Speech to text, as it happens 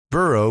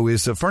Burrow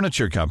is a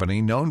furniture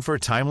company known for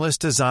timeless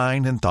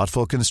design and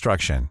thoughtful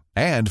construction,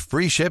 and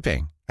free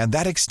shipping, and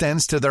that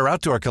extends to their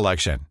outdoor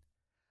collection.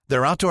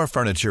 Their outdoor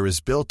furniture is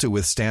built to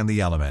withstand the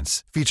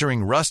elements,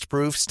 featuring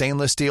rust-proof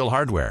stainless steel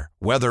hardware,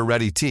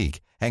 weather-ready teak,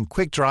 and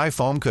quick-dry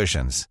foam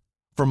cushions.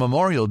 For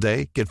Memorial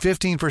Day, get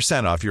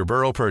 15% off your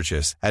Burrow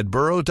purchase at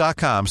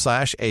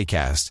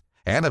burrow.com/ACAST,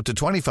 and up to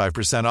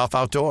 25% off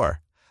outdoor.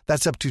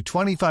 That's up to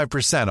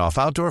 25% off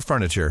outdoor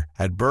furniture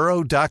at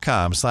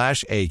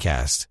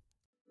burrow.com/ACAST.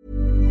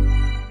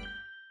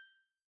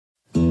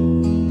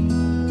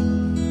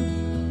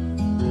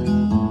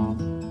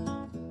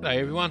 Hey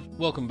everyone,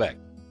 welcome back.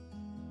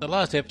 In the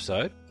last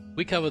episode,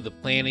 we covered the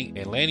planning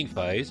and landing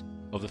phase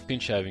of the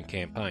Finschhafen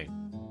campaign.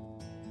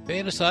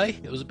 Fair to say,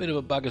 it was a bit of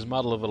a bugger's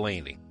muddle of a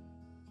landing.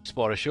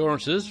 Despite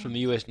assurances from the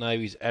US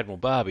Navy's Admiral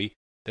Barbie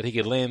that he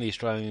could land the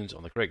Australians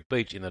on the correct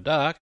beach in the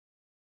dark,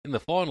 in the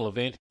final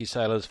event his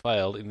sailors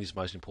failed in this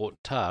most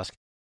important task,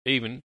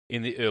 even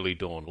in the early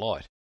dawn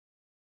light.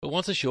 But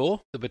once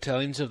ashore, the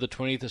battalions of the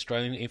 20th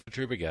Australian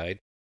Infantry Brigade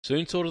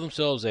soon sorted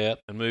themselves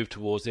out and moved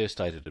towards their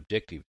stated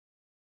objective.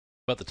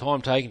 But the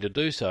time taken to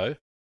do so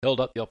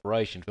held up the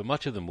operation for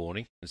much of the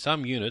morning, and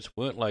some units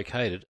weren't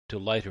located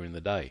till later in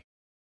the day.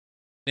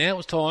 Now it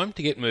was time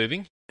to get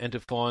moving and to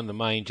find the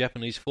main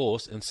Japanese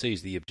force and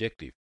seize the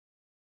objective.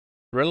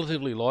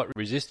 Relatively light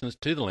resistance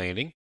to the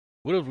landing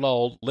would have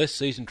lulled less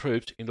seasoned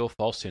troops into a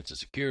false sense of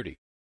security.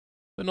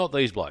 But not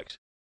these blokes.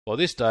 By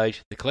this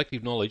stage, the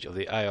collective knowledge of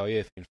the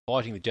AIF in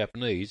fighting the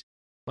Japanese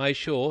made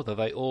sure that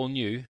they all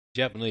knew the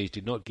Japanese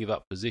did not give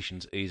up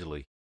positions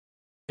easily.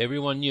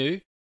 Everyone knew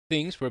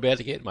things were about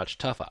to get much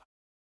tougher.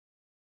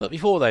 But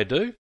before they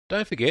do,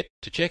 don't forget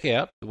to check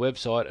out the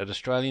website at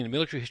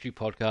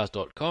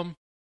AustralianMilitaryHistoryPodcast.com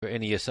for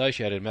any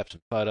associated maps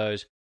and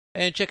photos,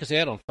 and check us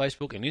out on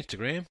Facebook and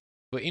Instagram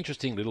for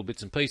interesting little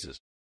bits and pieces.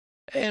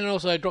 And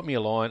also drop me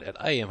a line at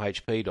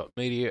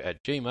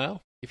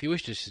amhp.media@gmail if you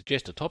wish to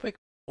suggest a topic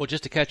or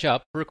just to catch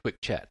up for a quick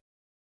chat.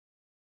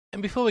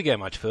 And before we go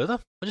much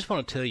further, I just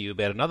want to tell you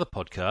about another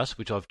podcast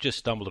which I've just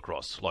stumbled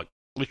across, like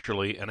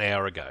literally an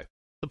hour ago.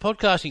 The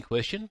podcast in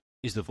question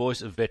is the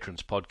Voice of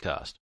Veterans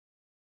podcast.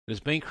 It has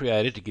been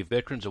created to give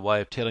veterans a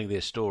way of telling their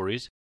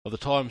stories of the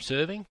time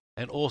serving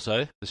and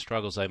also the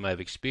struggles they may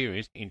have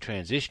experienced in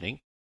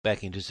transitioning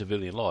back into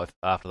civilian life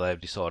after they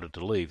have decided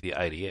to leave the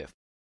ADF.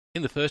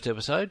 In the first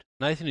episode,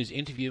 Nathan is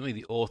interviewing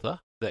the author of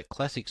that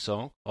classic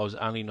song, I Was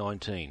Only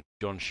 19,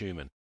 John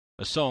Schumann,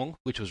 a song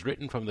which was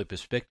written from the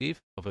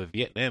perspective of a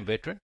Vietnam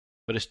veteran,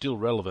 but is still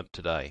relevant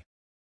today.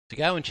 So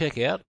go and check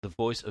out the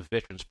Voice of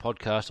Veterans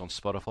podcast on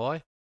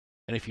Spotify,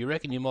 and if you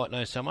reckon you might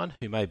know someone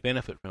who may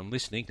benefit from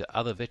listening to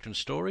other veteran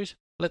stories,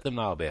 let them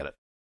know about it.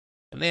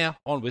 And now,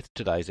 on with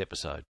today's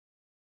episode.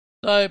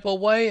 So, by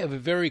way of a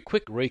very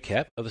quick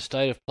recap of the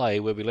state of play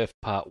where we left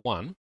Part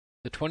 1,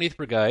 the 20th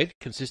Brigade,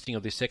 consisting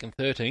of the 2nd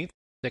 13th,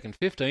 2nd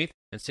 15th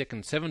and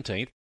 2nd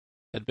 17th,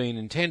 had been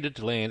intended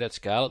to land at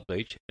Scarlet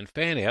Beach and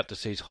fan out to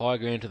seize high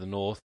ground to the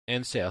north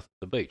and south of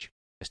the beach,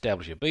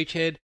 establish a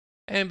beachhead,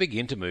 and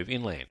begin to move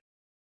inland.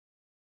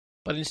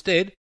 But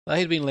instead, they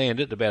had been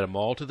landed about a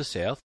mile to the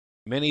south,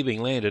 many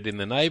being landed in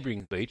the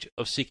neighbouring beach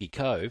of Sicky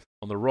Cove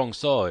on the wrong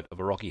side of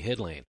a rocky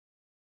headland.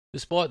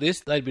 Despite this,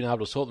 they'd been able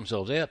to sort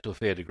themselves out to a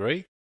fair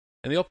degree,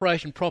 and the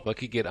operation proper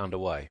could get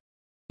underway.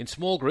 In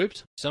small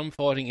groups, some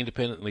fighting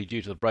independently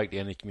due to the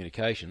breakdown in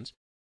communications,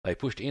 they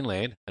pushed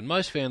inland and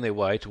most found their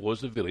way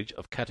towards the village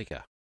of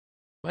Katika.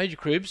 Major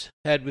Cribbs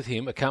had with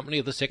him a company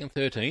of the 2nd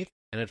 13th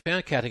and had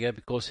found Katika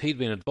because he'd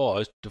been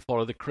advised to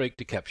follow the creek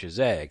to capture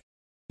Zag,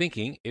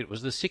 thinking it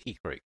was the Sicky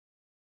Creek.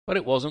 But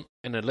it wasn't,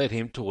 and had led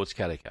him towards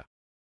Katika.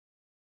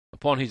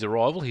 Upon his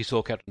arrival, he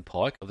saw Captain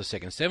Pike of the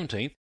 2nd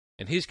 17th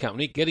and his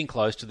company getting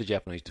close to the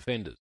Japanese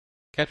defenders.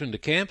 Captain de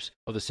Camps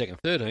of the 2nd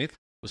 13th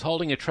was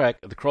holding a track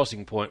at the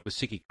crossing point with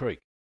Sicky Creek.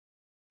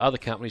 Other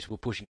companies were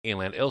pushing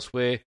inland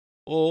elsewhere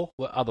or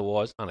were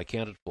otherwise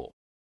unaccounted for.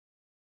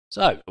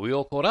 So, are we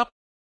all caught up?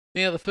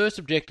 Now, the first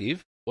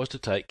objective was to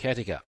take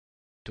Katika,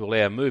 to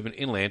allow movement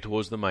inland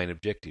towards the main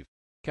objective.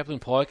 Captain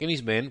Pike and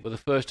his men were the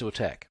first to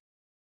attack.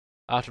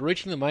 After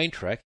reaching the main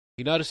track,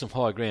 he noticed some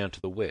high ground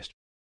to the west,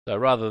 so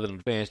rather than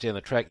advance down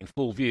the track in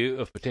full view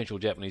of potential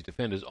Japanese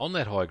defenders on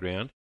that high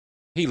ground,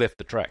 he left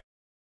the track.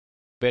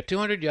 About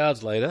 200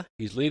 yards later,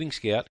 his leading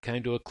scout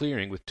came to a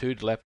clearing with two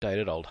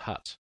dilapidated old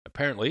huts.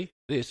 Apparently,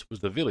 this was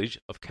the village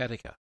of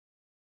Katika.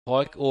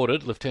 Pike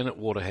ordered Lieutenant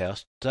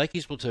Waterhouse to take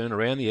his platoon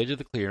around the edge of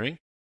the clearing,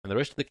 and the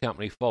rest of the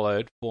company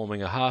followed,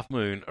 forming a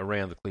half-moon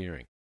around the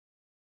clearing.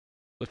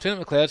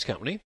 Lieutenant McLeod's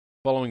company,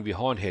 following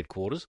behind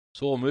headquarters,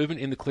 saw movement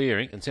in the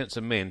clearing and sent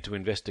some men to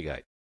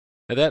investigate.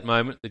 At that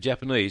moment, the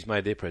Japanese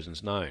made their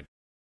presence known,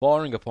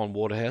 firing upon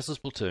Waterhouse's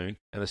platoon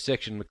and the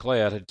section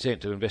McLeod had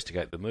sent to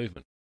investigate the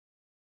movement.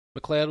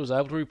 McLeod was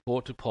able to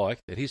report to Pike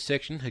that his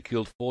section had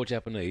killed 4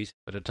 Japanese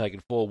but had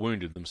taken 4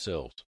 wounded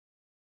themselves.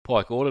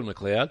 Pike ordered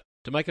McLeod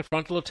to make a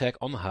frontal attack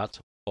on the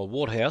huts, while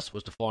Waterhouse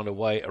was to find a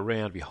way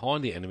around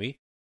behind the enemy,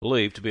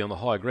 believed to be on the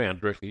high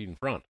ground directly in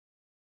front.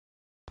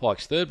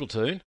 Pike's 3rd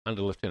platoon,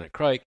 under Lieutenant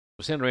Craik,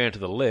 was sent around to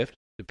the left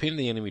to pin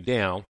the enemy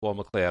down while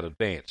McLeod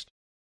advanced.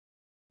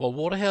 While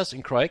Waterhouse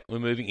and Craik were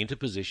moving into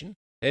position,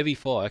 heavy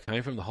fire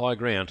came from the high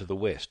ground to the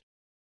west.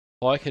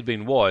 Pike had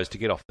been wise to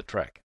get off the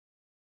track.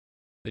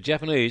 The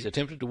Japanese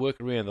attempted to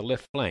work around the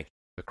left flank,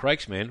 but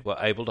Craik's men were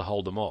able to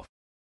hold them off.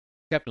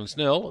 Captain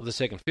Snell of the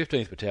 2nd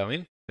 15th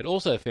Battalion had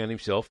also found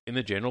himself in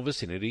the general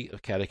vicinity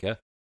of Kattika,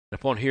 and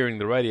upon hearing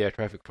the radio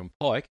traffic from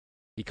Pike,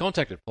 he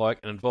contacted Pike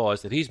and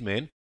advised that his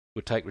men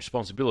would take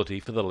responsibility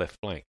for the left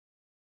flank.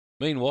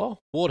 Meanwhile,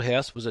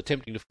 Waterhouse was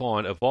attempting to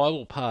find a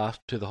viable path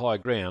to the high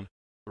ground,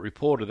 but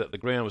reported that the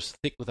ground was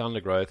thick with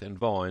undergrowth and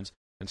vines,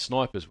 and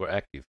snipers were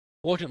active.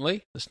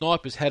 Fortunately, the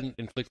snipers hadn't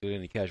inflicted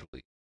any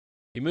casualties.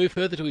 He moved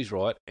further to his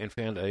right and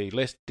found a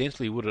less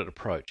densely wooded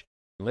approach,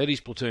 and led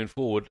his platoon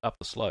forward up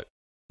the slope.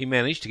 He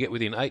managed to get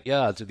within 8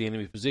 yards of the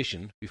enemy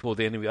position before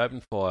the enemy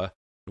opened fire,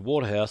 and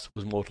Waterhouse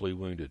was mortally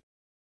wounded.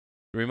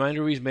 The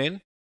remainder of his men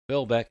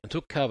fell back and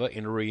took cover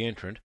in a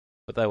re-entrant,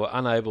 but they were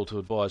unable to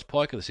advise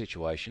Pike of the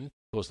situation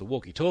because the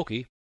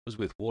walkie-talkie was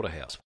with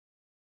Waterhouse.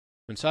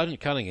 When Sergeant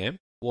Cunningham,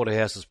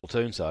 Waterhouse's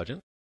platoon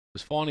sergeant,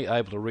 was finally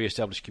able to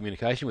re-establish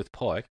communication with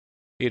Pike,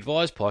 he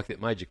advised Pike that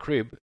Major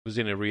Cribb was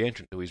in a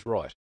re-entrant to his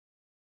right.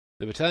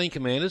 The battalion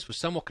commanders were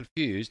somewhat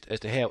confused as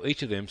to how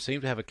each of them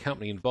seemed to have a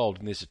company involved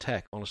in this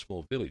attack on a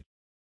small village,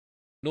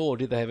 nor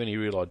did they have any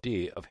real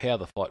idea of how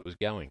the fight was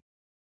going.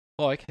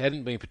 Pike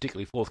hadn't been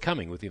particularly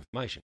forthcoming with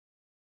information.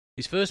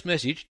 His first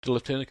message to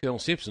Lieutenant Colonel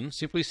Simpson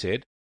simply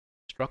said,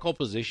 "Struck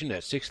opposition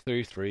at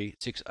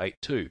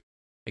 633-682.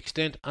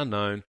 Extent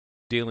unknown.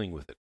 Dealing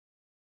with it."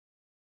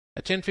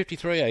 At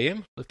 10:53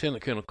 a.m.,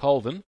 Lieutenant Colonel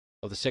Colvin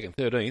of the 2nd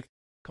 13th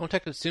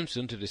contacted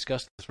Simpson to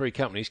discuss the three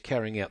companies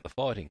carrying out the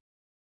fighting.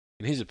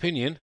 In his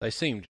opinion, they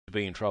seemed to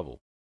be in trouble.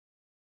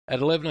 At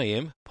 11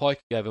 a.m.,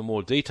 Pike gave a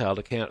more detailed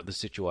account of the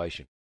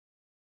situation.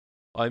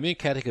 "I am in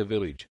Kattika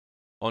village,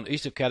 on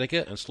east of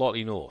Kattika and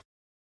slightly north.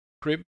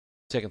 Cribb,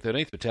 2nd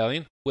 13th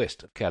Battalion,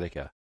 west of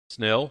Kattika.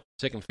 Snell,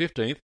 2nd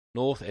 15th,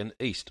 north and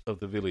east of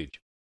the village.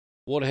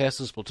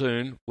 Waterhouse's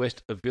platoon,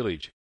 west of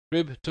village.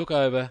 Cribb took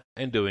over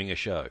and doing a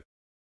show."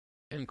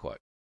 End quote.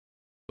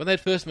 When they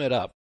had first met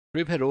up,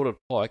 Cribb had ordered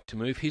Pike to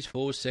move his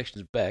forward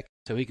sections back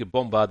so he could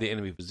bombard the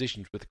enemy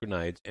positions with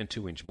grenades and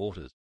 2-inch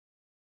mortars.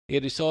 He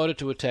had decided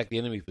to attack the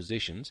enemy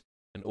positions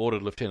and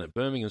ordered Lieutenant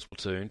Birmingham's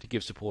platoon to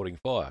give supporting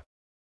fire,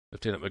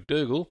 Lieutenant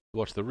McDougall to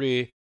watch the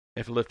rear,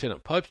 and for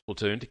Lieutenant Pope's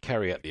platoon to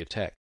carry out the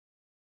attack.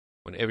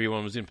 When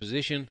everyone was in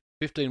position,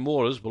 15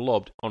 mortars were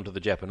lobbed onto the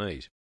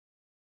Japanese.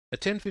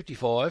 At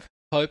 10:55,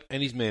 Pope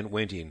and his men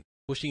went in,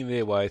 pushing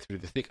their way through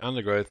the thick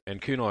undergrowth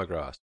and kunai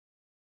grass.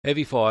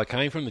 Heavy fire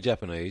came from the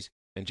Japanese,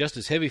 and just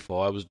as heavy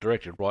fire was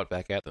directed right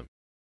back at them,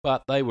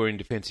 but they were in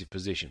defensive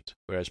positions,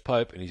 whereas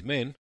Pope and his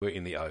men were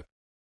in the open.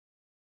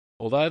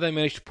 Although they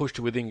managed to push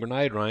to within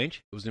grenade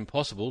range, it was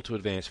impossible to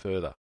advance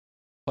further.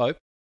 Pope,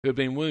 who had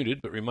been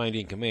wounded but remained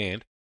in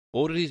command,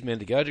 ordered his men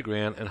to go to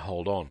ground and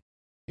hold on.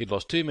 He'd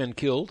lost 2 men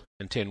killed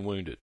and 10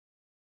 wounded.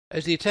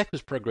 As the attack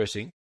was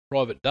progressing,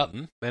 Private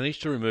Dutton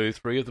managed to remove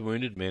 3 of the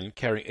wounded men,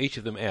 carrying each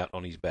of them out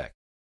on his back.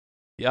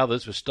 The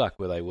others were stuck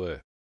where they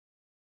were.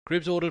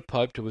 Cribbs ordered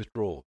Pope to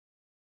withdraw,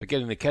 but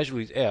getting the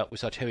casualties out with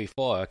such heavy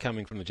fire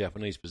coming from the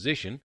Japanese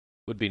position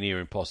would be near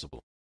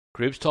impossible.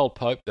 Cribbs told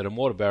Pope that a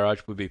mortar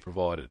barrage would be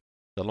provided,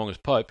 so long as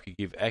Pope could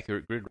give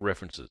accurate grid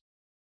references.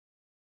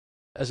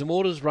 As the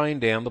mortars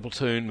rained down, the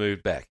platoon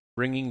moved back,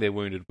 bringing their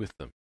wounded with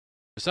them.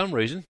 For some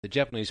reason, the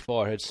Japanese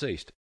fire had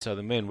ceased, so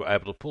the men were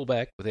able to pull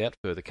back without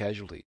further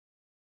casualties.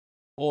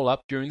 All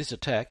up, during this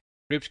attack,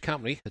 Cribbs'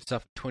 company had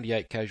suffered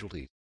 28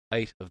 casualties,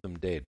 8 of them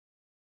dead.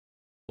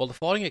 While the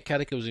fighting at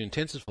Kattika was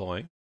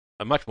intensifying,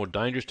 a much more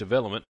dangerous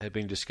development had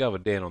been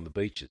discovered down on the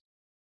beaches.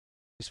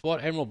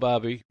 Despite Admiral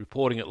Barbie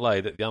reporting at Lae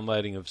that the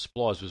unloading of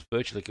supplies was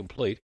virtually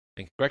complete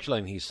and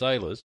congratulating his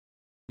sailors,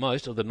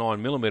 most of the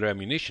 9mm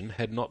ammunition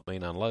had not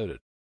been unloaded.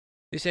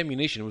 This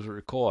ammunition was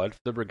required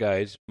for the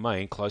brigade's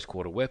main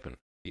close-quarter weapon,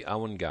 the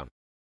Owen gun.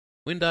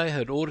 Winday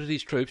had ordered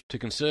his troops to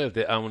conserve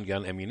their Owen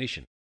gun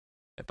ammunition,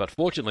 but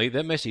fortunately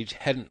that message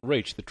hadn't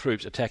reached the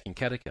troops attacking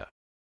Kattika.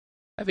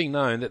 Having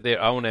known that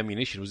their Owen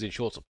ammunition was in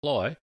short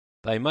supply,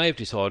 they may have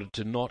decided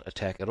to not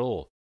attack at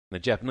all, and the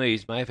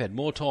Japanese may have had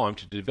more time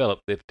to develop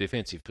their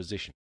defensive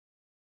position.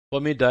 By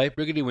midday,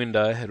 Brigadier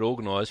Winday had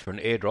organised for an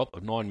airdrop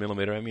of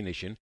 9mm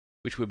ammunition,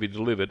 which would be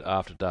delivered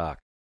after dark.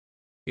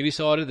 He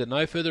decided that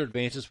no further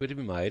advances were to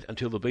be made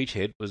until the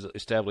beachhead was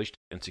established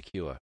and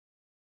secure.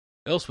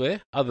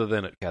 Elsewhere, other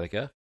than at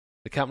Kattika,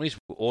 the companies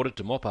were ordered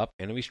to mop up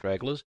enemy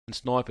stragglers and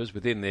snipers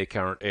within their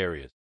current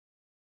areas.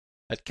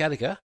 At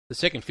Kattika, the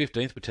 2nd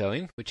 15th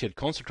Battalion, which had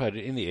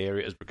concentrated in the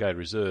area as Brigade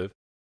Reserve,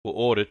 were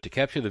ordered to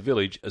capture the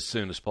village as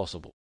soon as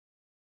possible.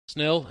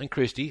 Snell and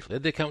Christie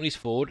led their companies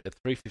forward at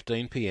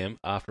 3:15 p.m.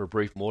 after a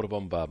brief mortar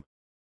bombardment.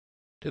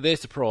 To their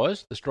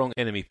surprise, the strong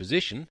enemy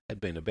position had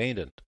been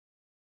abandoned.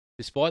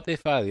 Despite their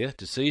failure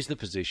to seize the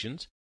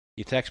positions,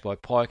 the attacks by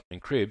Pike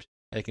and Cribbs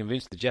had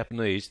convinced the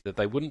Japanese that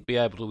they wouldn't be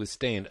able to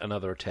withstand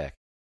another attack,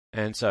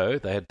 and so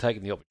they had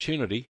taken the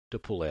opportunity to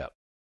pull out.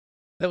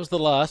 That was the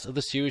last of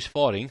the serious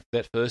fighting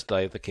that first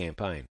day of the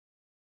campaign.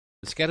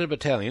 The scattered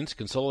battalions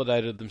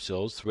consolidated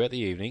themselves throughout the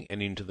evening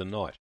and into the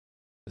night.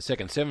 The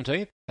 2nd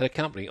 17th had a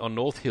company on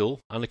North Hill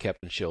under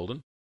Captain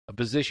Sheldon, a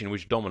position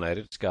which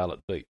dominated Scarlet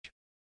Beach.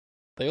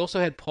 They also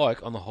had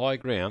pike on the high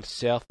ground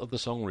south of the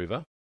Song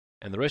River,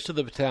 and the rest of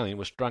the battalion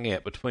was strung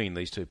out between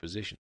these two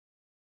positions.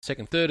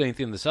 2nd 13th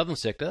in the southern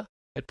sector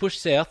had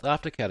pushed south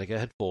after Kataka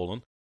had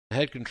fallen and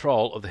had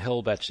control of the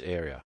Hellbatch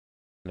area,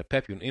 and a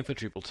Papuan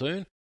infantry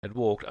platoon had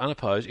walked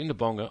unopposed into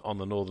Bonga on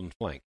the northern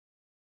flank.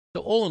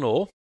 So all in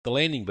all, the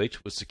landing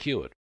beach was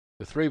secured.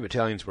 The 3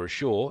 battalions were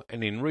ashore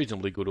and in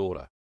reasonably good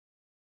order.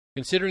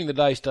 Considering the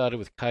day started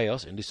with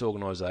chaos and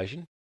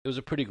disorganisation, it was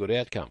a pretty good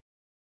outcome.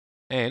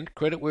 And,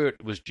 credit where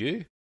it was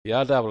due, the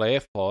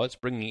RAAF pilots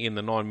bringing in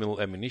the 9mm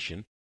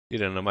ammunition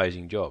did an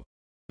amazing job.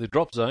 The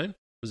drop zone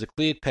was a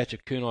cleared patch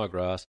of kunai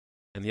grass,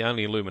 and the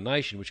only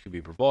illumination which could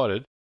be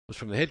provided was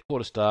from the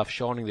headquarters staff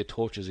shining their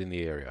torches in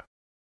the area.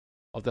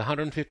 Of the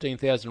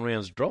 115,000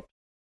 rounds dropped,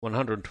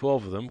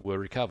 112 of them were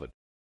recovered.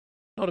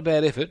 Not a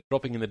bad effort,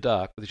 dropping in the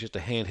dark with just a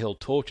handheld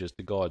torches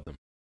to guide them.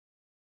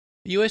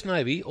 The US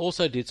Navy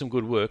also did some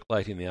good work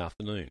late in the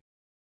afternoon.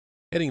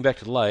 Heading back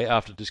to Lae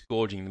after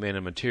disgorging the men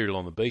and material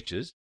on the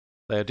beaches,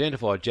 they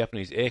identified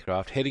Japanese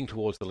aircraft heading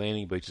towards the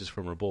landing beaches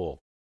from Rabaul.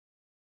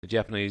 The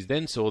Japanese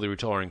then saw the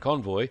retiring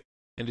convoy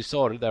and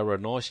decided they were a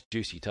nice,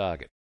 juicy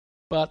target.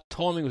 But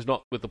timing was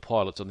not with the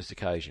pilots on this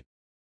occasion.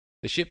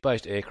 The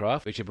ship-based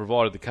aircraft, which had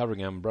provided the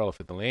covering umbrella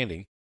for the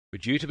landing, were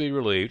due to be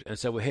relieved and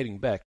so were heading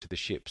back to the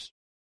ships.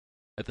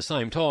 At the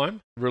same time,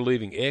 the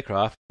relieving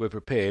aircraft were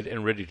prepared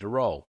and ready to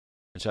roll,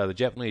 and so the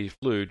Japanese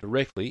flew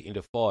directly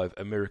into 5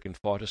 American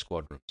fighter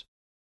squadrons.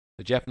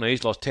 The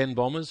Japanese lost 10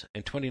 bombers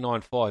and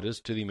 29 fighters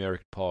to the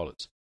American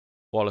pilots,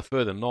 while a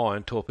further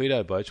 9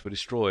 torpedo boats were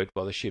destroyed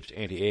by the ship's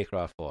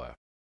anti-aircraft fire.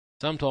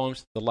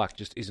 Sometimes the luck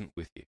just isn't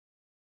with you.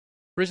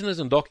 Prisoners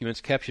and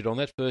documents captured on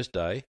that first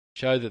day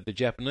show that the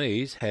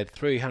Japanese had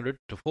 300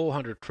 to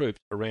 400 troops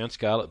around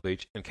Scarlet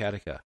Beach and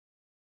Kataka.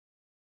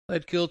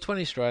 They'd killed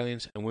 20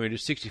 Australians and wounded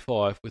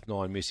 65 with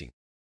 9 missing.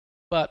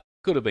 But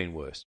could have been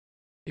worse.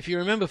 If you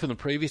remember from the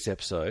previous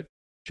episode,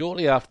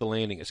 shortly after the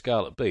landing at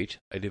Scarlet Beach,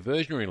 a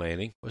diversionary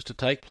landing was to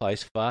take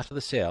place far to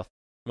the south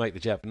to make the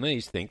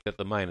Japanese think that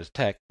the main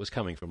attack was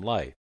coming from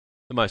Lae,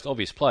 the most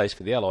obvious place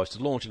for the Allies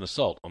to launch an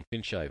assault on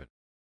Finschhafen.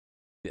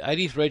 The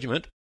 80th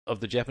Regiment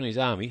of the Japanese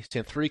Army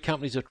sent 3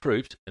 companies of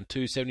troops and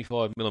 2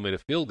 75mm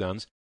field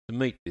guns to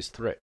meet this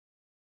threat.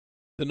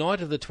 The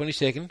night of the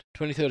 22nd,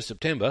 23rd of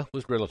September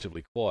was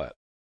relatively quiet.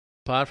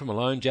 Apart from a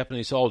lone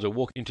Japanese soldier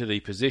walking into the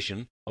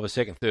position of a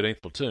 2nd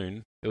 13th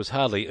platoon, there was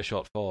hardly a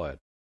shot fired.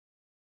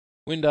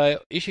 Windale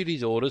issued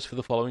his orders for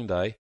the following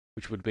day,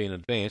 which would be an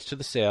advance to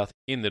the south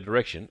in the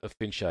direction of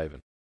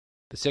Finschhafen.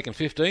 The 2nd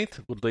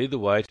 15th would lead the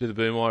way to the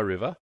Boomai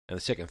River, and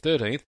the 2nd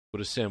 13th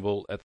would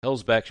assemble at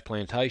Hellsbach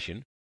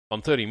Plantation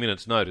on 30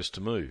 minutes' notice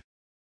to move.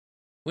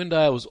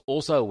 Windale was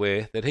also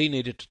aware that he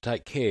needed to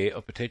take care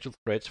of potential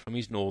threats from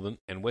his northern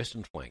and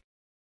western flank.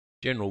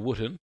 General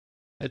Wootton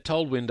had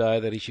told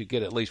Windale that he should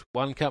get at least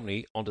 1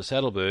 company onto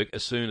Saddleburg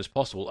as soon as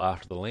possible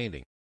after the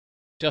landing,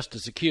 just to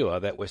secure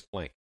that west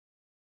flank.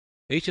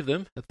 Each of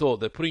them had thought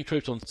that putting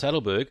troops on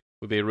Saddleburg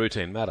would be a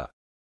routine matter.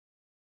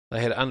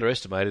 They had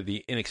underestimated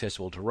the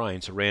inaccessible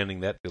terrain surrounding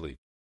that village.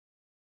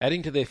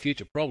 Adding to their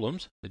future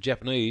problems, the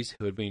Japanese,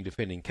 who had been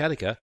defending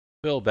Kataka,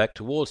 fell back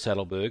towards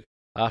Saddleburg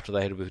after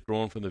they had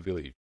withdrawn from the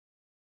village.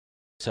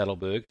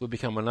 Saddleburg would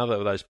become another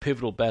of those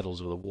pivotal battles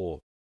of the war,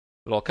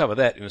 but I'll cover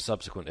that in a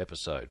subsequent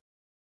episode.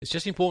 It's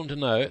just important to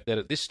note that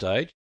at this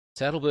stage,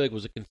 Saddleburg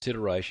was a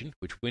consideration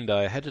which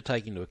Windale had to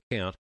take into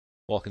account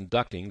while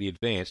conducting the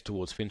advance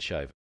towards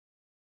Finschhafen.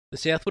 The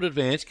southward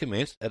advance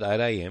commenced at 8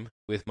 a.m,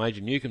 with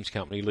Major Newcomb's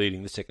company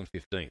leading the 2nd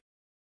 15th.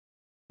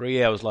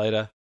 3 hours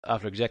later,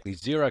 after exactly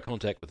 0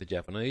 contact with the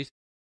Japanese,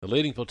 the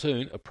leading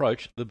platoon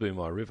approached the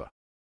Boomai River.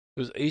 It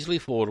was easily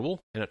fordable,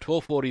 and at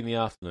 12:40 in the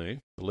afternoon,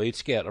 the lead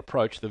scout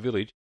approached the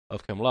village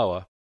of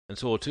Kamloa and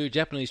saw 2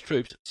 Japanese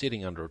troops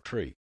sitting under a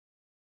tree.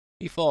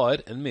 He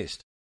fired and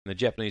missed, and the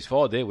Japanese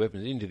fired their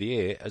weapons into the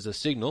air as a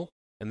signal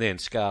and then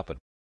scarpered.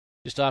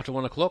 Just after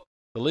 1 o'clock,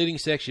 the leading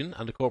section,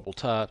 under Corporal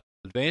Tart,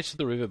 advanced to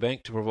the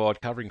riverbank to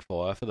provide covering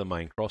fire for the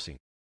main crossing.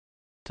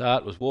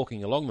 Tart was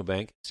walking along the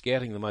bank,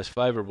 scouting the most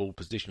favourable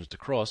positions to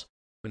cross,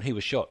 when he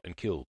was shot and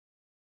killed.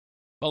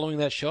 Following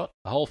that shot,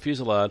 a whole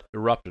fusillade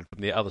erupted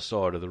from the other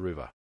side of the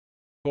river.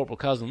 Corporal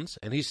Cousins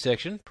and his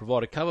section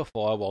provided cover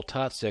fire while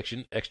Tart's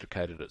section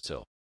extricated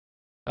itself.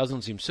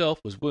 Cousins himself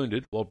was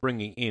wounded while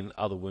bringing in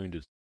other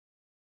wounded.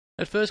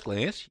 At first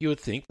glance, you would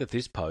think that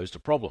this posed a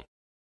problem.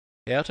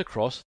 How to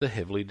cross the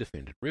heavily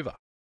defended river?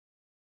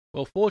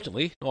 Well,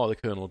 fortunately, neither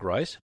Colonel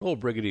Grace nor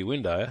Brigadier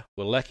Windale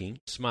were lacking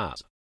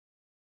smarts.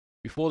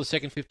 Before the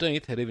 2nd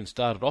 15th had even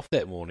started off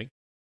that morning,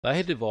 they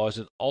had devised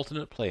an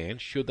alternate plan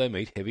should they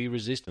meet heavy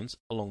resistance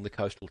along the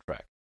coastal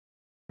track.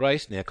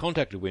 Grace now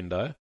contacted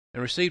Windale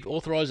and received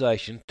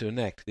authorization to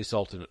enact this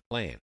alternate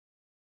plan.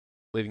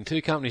 Leaving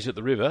 2 companies at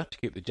the river to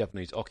keep the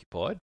Japanese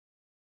occupied,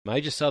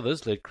 Major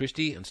Southers led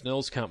Christie and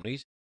Snell's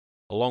companies,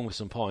 along with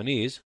some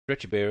pioneers,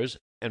 stretcher bearers,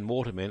 and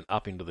mortarmen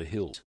up into the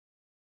hills.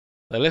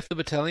 They left the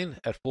battalion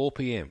at 4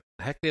 p.m,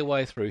 hacked their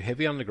way through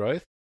heavy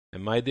undergrowth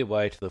and made their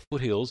way to the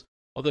foothills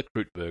of the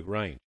Kruitberg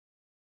Range.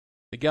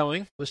 The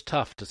going was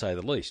tough, to say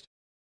the least.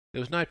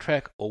 There was no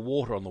track or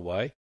water on the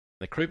way, and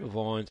the creeper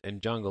vines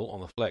and jungle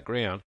on the flat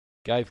ground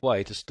gave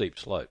way to steep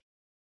slopes.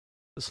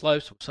 The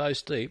slopes were so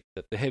steep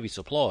that the heavy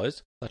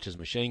supplies, such as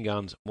machine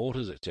guns,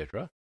 mortars,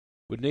 etc.,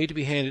 would need to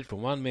be handed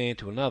from one man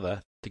to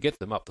another to get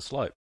them up the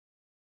slope.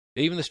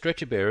 Even the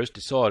stretcher bearers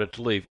decided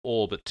to leave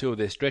all but 2 of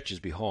their stretchers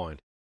behind,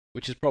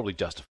 which is probably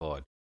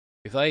justified.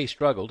 If they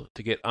struggled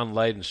to get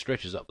unladen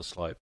stretchers up the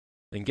slope,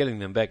 then getting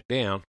them back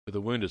down with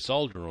a wounded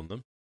soldier on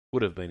them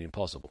would have been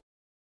impossible.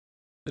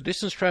 The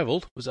distance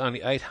travelled was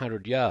only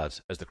 800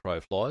 yards as the crow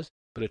flies,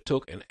 but it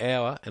took an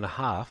hour and a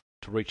half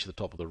to reach the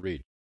top of the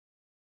ridge.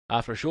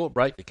 After a short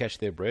break to catch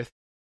their breath,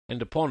 and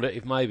to ponder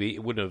if maybe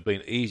it wouldn't have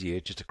been easier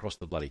just to cross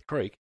the bloody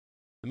creek,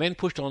 the men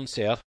pushed on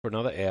south for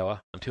another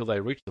hour until they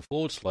reached the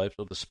forward slopes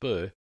of the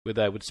spur where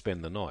they would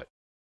spend the night.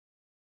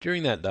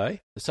 During that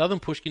day, the southern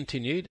push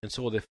continued and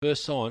saw their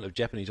first sign of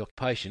Japanese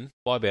occupation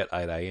by about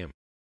 8 a.m.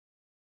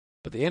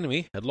 But the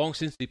enemy had long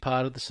since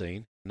departed the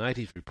scene.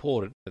 Natives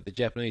reported that the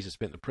Japanese had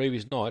spent the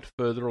previous night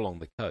further along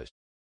the coast.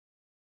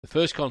 The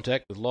first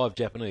contact with live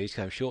Japanese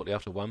came shortly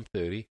after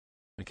 1:30,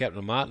 when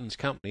Captain Martin's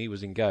company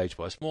was engaged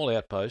by a small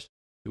outpost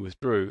who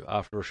withdrew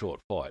after a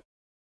short fight.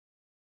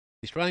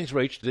 The Australians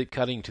reached the deep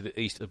cutting to the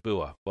east of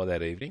Bua by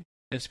that evening,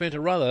 and spent a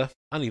rather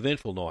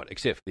uneventful night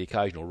except for the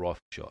occasional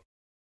rifle shot.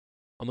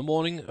 On the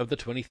morning of the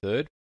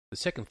 23rd, the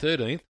 2nd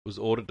 13th was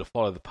ordered to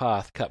follow the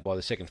path cut by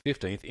the 2nd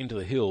 15th into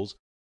the hills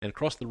and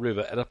cross the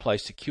river at a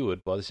place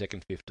secured by the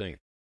 2nd 15th.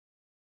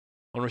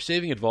 On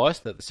receiving advice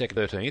that the 2nd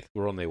 13th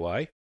were on their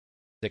way,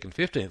 2nd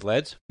 15th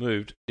lads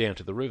moved down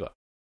to the river.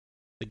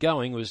 The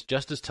going was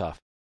just as tough,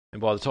 and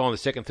by the time the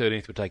 2nd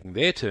 13th were taking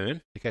their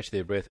turn to catch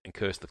their breath and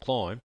curse the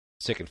climb,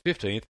 the 2nd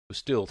 15th was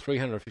still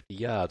 350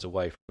 yards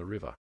away from the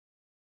river.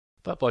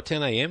 But by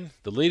 10 a.m,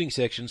 the leading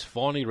sections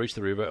finally reached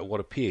the river at what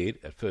appeared,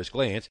 at first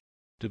glance,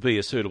 to be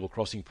a suitable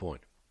crossing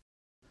point.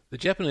 The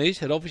Japanese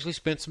had obviously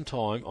spent some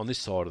time on this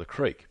side of the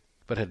creek,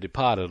 but had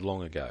departed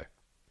long ago.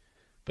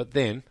 But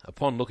then,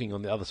 upon looking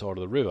on the other side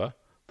of the river,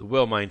 the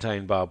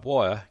well-maintained barbed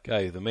wire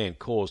gave the men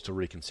cause to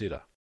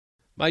reconsider.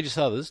 Major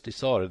Southers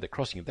decided that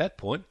crossing at that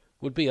point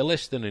would be a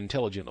less than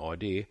intelligent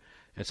idea,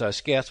 and so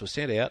scouts were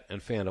sent out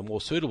and found a more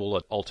suitable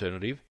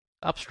alternative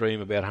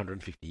upstream about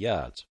 150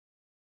 yards.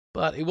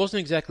 But it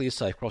wasn't exactly a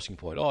safe crossing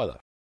point either.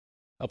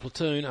 A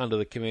platoon under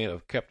the command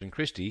of Captain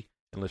Christie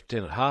and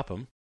Lieutenant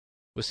Harpham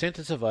was sent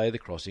to survey the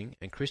crossing,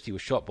 and Christie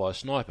was shot by a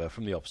sniper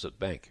from the opposite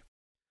bank.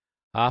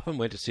 Harpham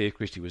went to see if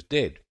Christie was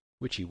dead,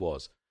 which he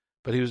was,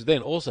 but he was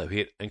then also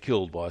hit and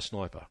killed by a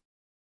sniper.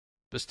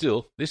 But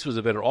still, this was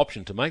a better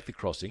option to make the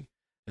crossing,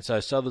 and so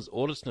Southers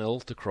ordered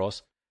Snell to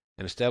cross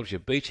and establish a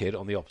beachhead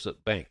on the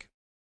opposite bank.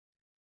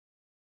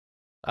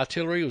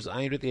 Artillery was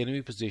aimed at the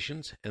enemy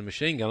positions, and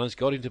machine gunners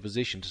got into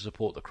position to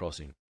support the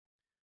crossing.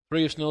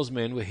 3 of Snell's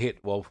men were hit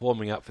while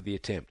warming up for the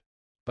attempt,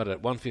 but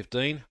at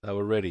 1:15 they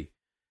were ready,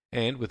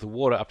 and with the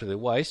water up to their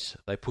waists,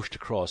 they pushed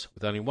across,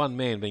 with only 1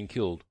 man being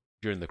killed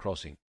during the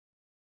crossing.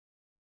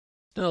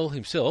 Snell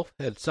himself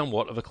had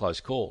somewhat of a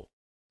close call.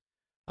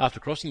 After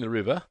crossing the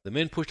river, the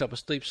men pushed up a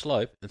steep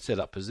slope and set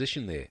up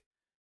position there.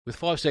 With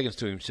 5 seconds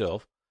to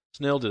himself,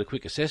 Snell did a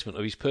quick assessment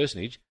of his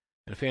personage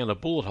and found a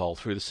bullet hole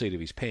through the seat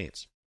of his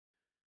pants.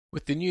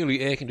 With the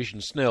newly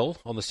air-conditioned Snell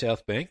on the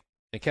south bank,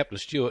 and Captain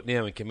Stewart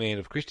now in command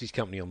of Christie's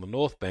company on the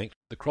north bank,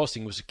 the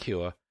crossing was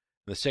secure,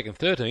 and the 2nd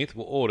 13th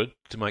were ordered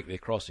to make their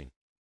crossing.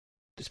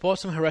 Despite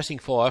some harassing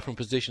fire from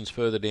positions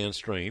further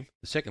downstream,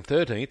 the 2nd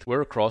 13th were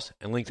across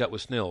and linked up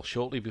with Snell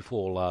shortly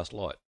before last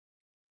light.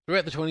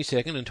 Throughout the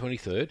 22nd and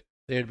 23rd,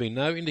 there had been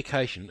no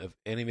indication of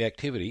enemy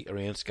activity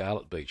around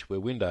Scarlet Beach, where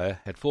Windeyer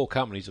had 4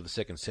 companies of the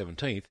 2nd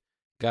 17th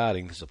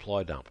guarding the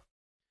supply dump.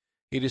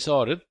 He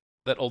decided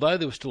that although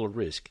there was still a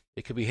risk,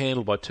 it could be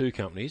handled by 2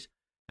 companies,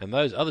 and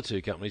those other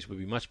 2 companies would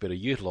be much better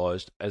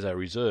utilised as a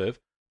reserve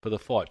for the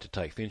fight to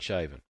take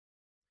Finschhafen.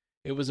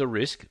 It was a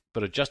risk,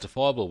 but a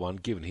justifiable one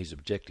given his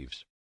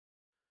objectives.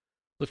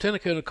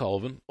 Lieutenant Colonel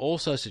Colvin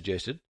also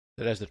suggested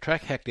that as the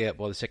track hacked out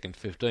by the 2nd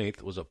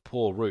 15th was a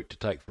poor route to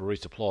take for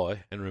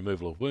resupply and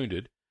removal of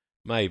wounded,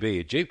 maybe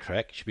a jeep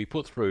track should be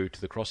put through to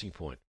the crossing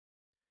point.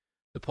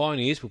 The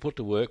pioneers were put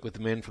to work with the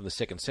men from the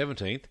 2nd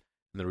 17th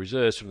and the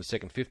reserves from the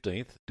 2nd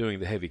 15th doing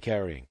the heavy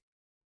carrying.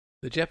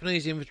 The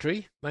Japanese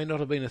infantry may not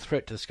have been a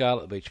threat to the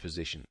Scarlet Beach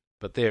position,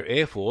 but their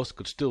air force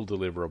could still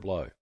deliver a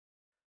blow.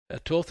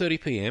 At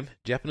 12:30 p.m,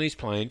 Japanese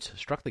planes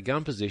struck the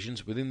gun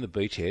positions within the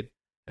beachhead,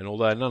 and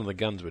although none of the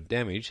guns were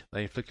damaged,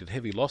 they inflicted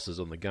heavy losses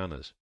on the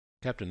gunners.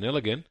 Captain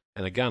Nelligan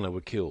and a gunner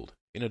were killed.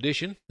 In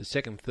addition, the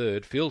 2nd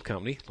 3rd Field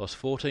Company lost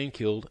 14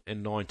 killed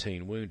and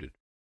 19 wounded.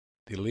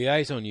 The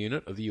liaison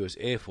unit of the US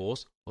Air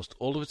Force lost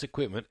all of its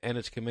equipment, and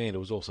its commander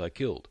was also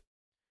killed.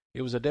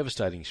 It was a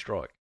devastating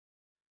strike.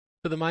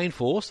 For the main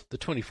force, the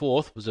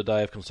 24th was a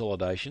day of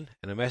consolidation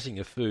and amassing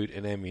of food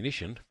and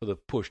ammunition for the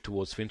push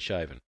towards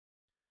Finschhafen.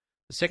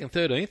 The 2nd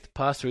 13th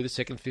passed through the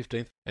 2nd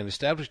 15th and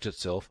established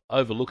itself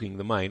overlooking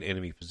the main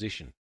enemy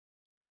position.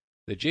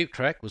 The jeep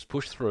track was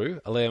pushed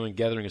through, allowing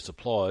gathering of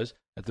supplies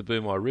at the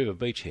Bumai River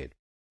beachhead.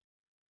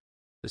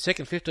 The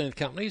 2nd 15th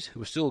Companies, who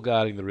were still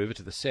guarding the river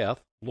to the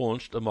south,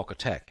 launched a mock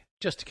attack,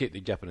 just to keep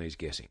the Japanese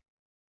guessing.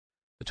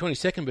 The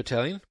 22nd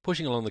Battalion,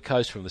 pushing along the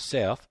coast from the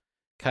south,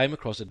 came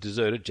across a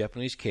deserted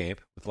Japanese camp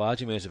with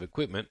large amounts of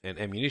equipment and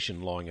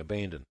ammunition lying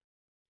abandoned.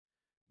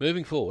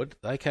 Moving forward,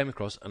 they came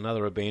across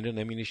another abandoned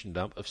ammunition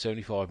dump of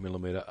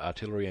 75mm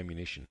artillery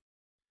ammunition.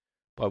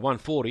 By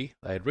 1:40,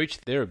 they had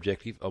reached their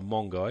objective of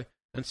Mongai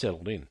and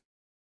settled in.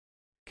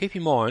 Keep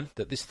in mind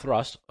that this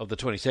thrust of the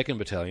 22nd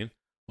Battalion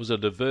was a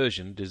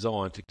diversion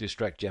designed to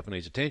distract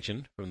Japanese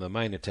attention from the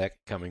main attack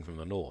coming from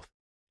the north.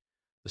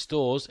 The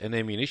stores and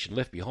ammunition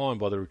left behind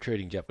by the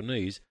retreating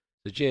Japanese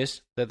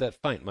suggest that that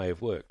feint may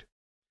have worked.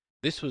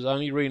 This was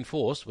only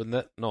reinforced when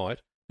that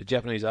night the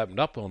Japanese opened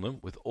up on them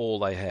with all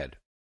they had.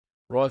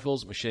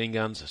 Rifles, machine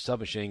guns,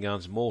 submachine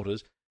guns,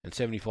 mortars, and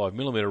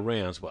 75mm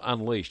rounds were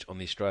unleashed on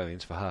the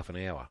Australians for half an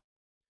hour.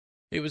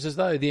 It was as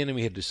though the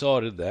enemy had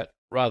decided that,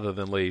 rather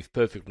than leave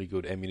perfectly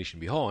good ammunition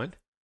behind,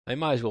 they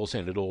may as well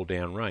send it all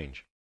down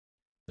range.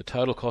 The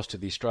total cost to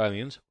the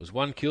Australians was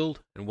 1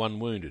 killed and 1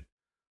 wounded,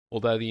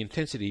 although the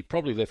intensity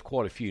probably left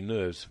quite a few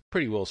nerves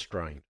pretty well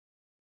strained.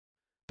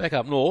 Back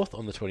up north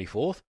on the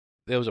 24th,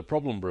 there was a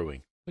problem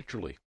brewing,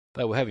 literally.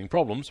 They were having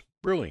problems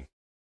brewing.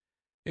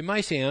 It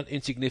may sound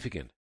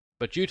insignificant,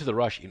 but due to the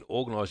rush in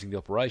organising the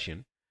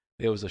operation,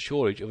 there was a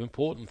shortage of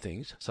important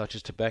things such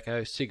as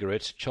tobacco,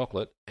 cigarettes,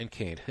 chocolate, and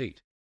canned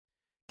heat.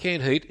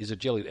 Canned heat is a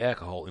jellied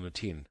alcohol in a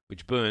tin,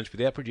 which burns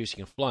without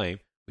producing a flame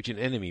which an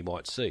enemy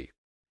might see.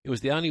 It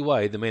was the only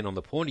way the men on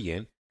the pointy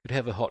end could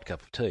have a hot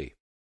cup of tea.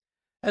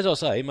 As I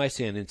say, it may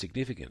sound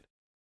insignificant,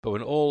 but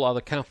when all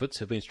other comforts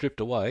have been stripped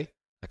away,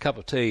 a cup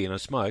of tea and a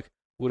smoke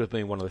would have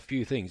been one of the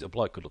few things a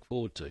bloke could look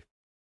forward to.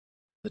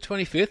 The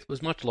 25th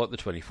was much like the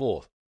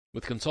 24th,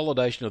 with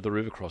consolidation of the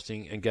river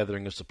crossing and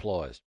gathering of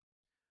supplies.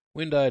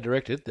 Windayer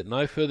directed that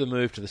no further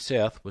move to the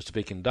south was to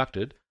be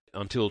conducted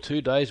until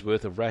 2 days'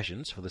 worth of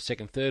rations for the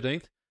 2nd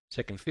 13th,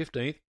 2nd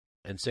 15th,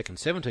 and 2nd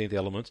 17th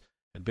elements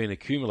had been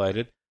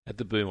accumulated at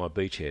the Bumai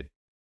beachhead.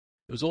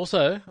 It was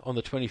also on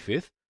the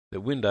 25th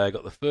that Windayer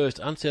got the first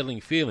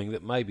unsettling feeling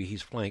that maybe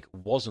his flank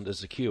wasn't as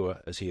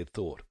secure as he had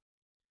thought.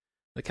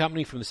 The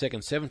company from the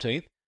 2nd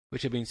 17th,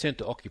 which had been sent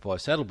to occupy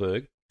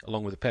Saddleburg,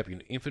 along with the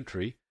Papuan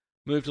infantry,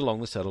 moved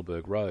along the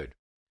Saddleburg road.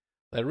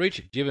 They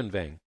reached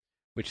Jivanvang,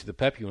 which the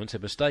Papuans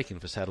had mistaken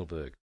for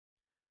Saddleburg.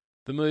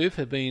 The move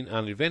had been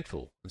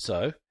uneventful, and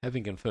so,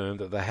 having confirmed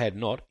that they had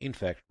not, in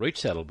fact,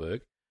 reached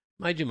Saddleburg,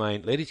 Major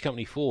Mayne led his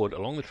company forward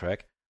along the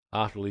track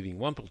after leaving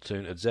 1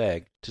 platoon at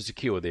Zag to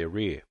secure their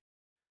rear.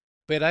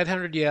 About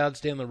 800 yards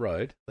down the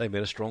road, they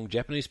met a strong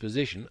Japanese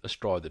position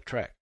astride the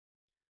track.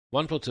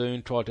 1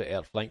 platoon tried to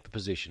outflank the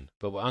position,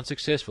 but were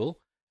unsuccessful,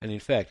 and in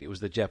fact it was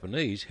the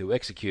Japanese who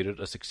executed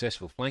a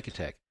successful flank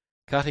attack,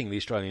 cutting the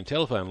Australian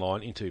telephone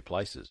line in 2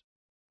 places.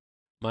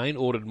 Mayne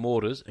ordered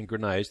mortars and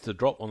grenades to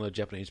drop on the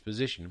Japanese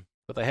position,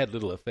 but they had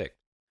little effect.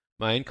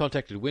 Mayne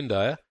contacted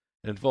Windayer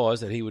and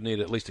advised that he would need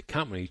at least a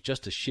company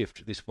just to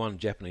shift this one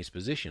Japanese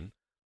position,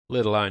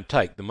 let alone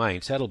take the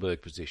main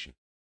Saddleburg position.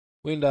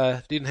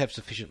 Windayer didn't have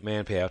sufficient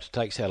manpower to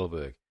take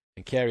Saddleburg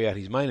and carry out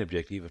his main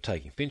objective of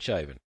taking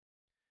Finschhafen.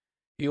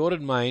 He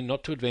ordered Mayne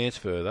not to advance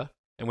further,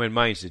 and when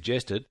Mayne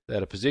suggested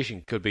that a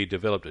position could be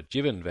developed at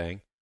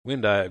Jivanvang,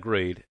 Windayer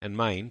agreed and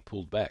Mayne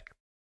pulled back.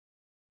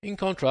 In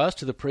contrast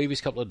to the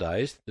previous couple of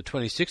days, the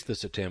 26th of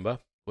September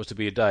was to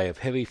be a day of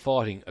heavy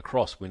fighting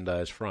across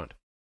Windayer's front.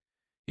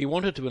 He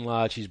wanted to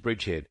enlarge his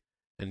bridgehead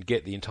and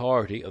get the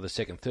entirety of the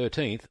 2nd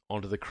 13th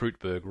onto the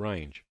Kreutberg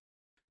range.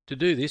 To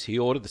do this, he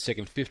ordered the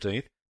 2nd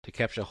 15th to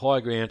capture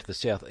high ground to the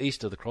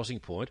southeast of the crossing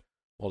point,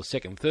 while the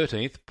 2nd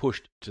 13th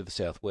pushed to the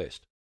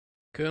southwest.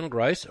 Colonel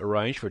Grace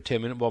arranged for a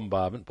 10-minute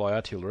bombardment by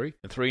artillery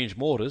and 3-inch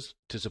mortars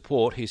to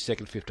support his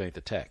 2nd 15th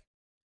attack.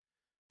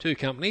 2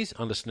 companies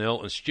under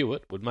Snell and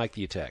Stewart would make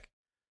the attack.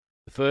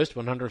 The first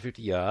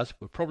 150 yards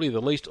were probably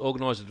the least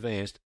organised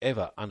advance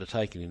ever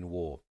undertaken in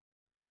war.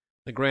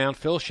 The ground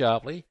fell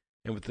sharply,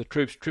 and with the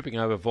troops tripping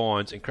over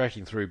vines and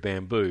crashing through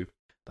bamboo,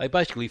 they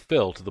basically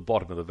fell to the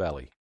bottom of the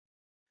valley.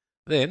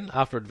 Then,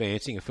 after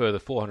advancing a further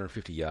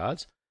 450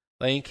 yards,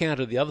 they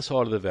encountered the other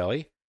side of the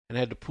valley and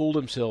had to pull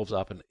themselves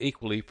up an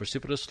equally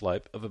precipitous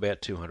slope of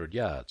about 200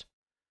 yards.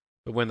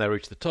 But when they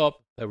reached the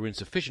top, they were in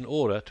sufficient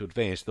order to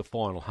advance the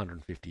final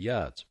 150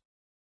 yards.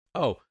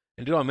 Oh,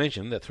 and did I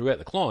mention that throughout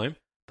the climb,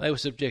 they were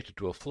subjected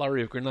to a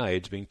flurry of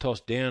grenades being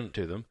tossed down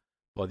to them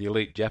by the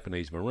elite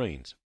Japanese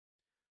Marines.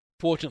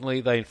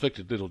 Fortunately, they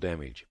inflicted little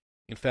damage.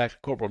 In fact,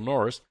 Corporal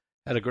Norris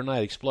had a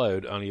grenade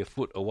explode only a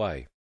foot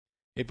away.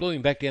 It blew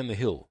him back down the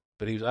hill,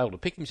 but he was able to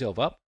pick himself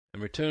up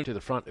and return to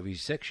the front of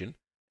his section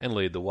and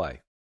lead the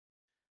way.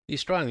 The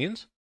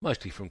Australians,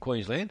 mostly from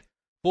Queensland,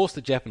 forced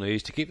the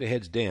Japanese to keep their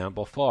heads down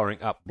by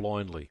firing up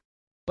blindly,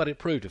 but it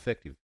proved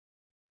effective.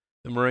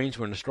 The Marines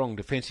were in a strong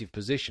defensive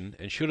position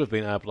and should have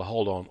been able to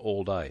hold on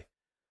all day,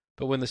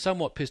 but when the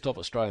somewhat pissed off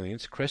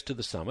Australians crested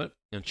the summit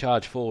and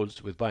charged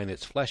forwards with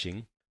bayonets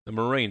flashing, the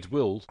Marines'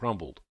 will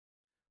crumbled.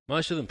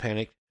 Most of them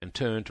panicked and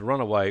turned to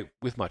run away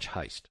with much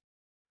haste.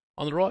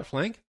 On the right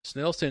flank,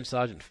 Snell sent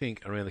Sergeant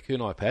Fink around the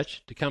kunai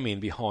patch to come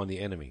in behind the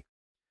enemy.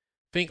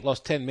 Fink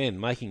lost 10 men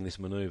making this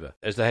manoeuvre,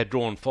 as they had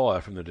drawn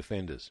fire from the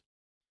defenders.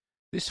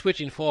 This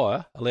switch in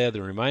fire allowed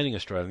the remaining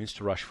Australians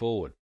to rush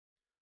forward.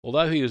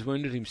 Although he was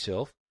wounded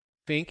himself,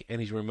 Fink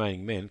and his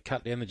remaining men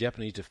cut down the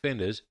Japanese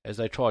defenders as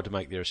they tried to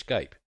make their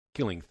escape,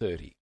 killing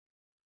 30.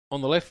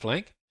 On the left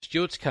flank,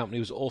 Stewart's company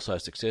was also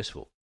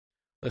successful.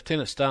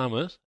 Lieutenant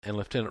Starmer's and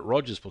Lieutenant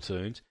Rogers'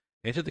 platoons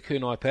entered the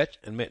kunai patch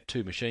and met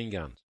 2 machine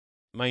guns.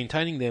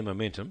 Maintaining their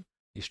momentum,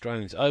 the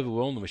Australians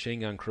overwhelmed the machine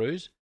gun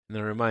crews, and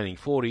the remaining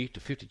 40 to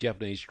 50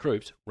 Japanese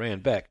troops ran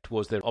back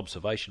towards their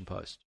observation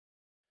post.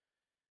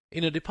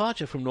 In a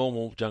departure from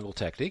normal jungle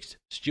tactics,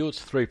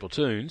 Stewart's 3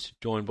 platoons,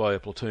 joined by a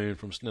platoon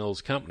from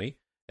Snell's company,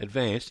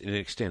 advanced in an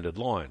extended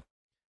line,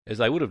 as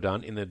they would have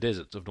done in the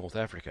deserts of North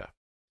Africa.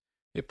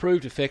 It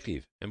proved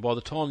effective, and by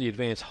the time the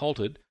advance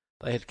halted,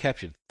 they had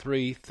captured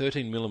 3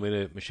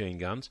 13mm machine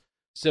guns,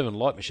 7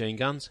 light machine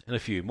guns, and a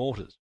few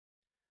mortars.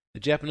 The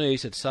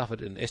Japanese had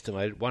suffered an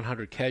estimated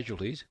 100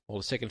 casualties, while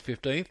the 2nd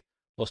 15th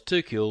lost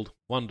 2 killed,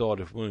 1 died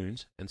of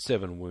wounds, and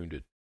 7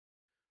 wounded.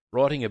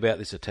 Writing about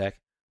this attack,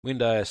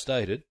 Windayer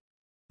stated,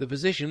 "The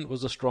position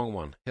was a strong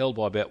one, held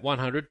by about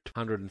 100 to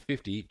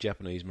 150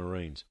 Japanese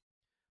Marines.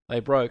 They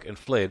broke and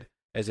fled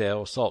as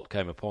our assault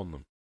came upon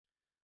them.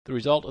 The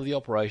result of the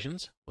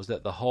operations was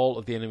that the whole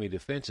of the enemy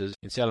defences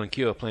in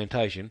Salencure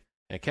Plantation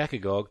and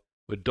Kakagog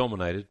were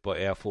dominated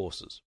by our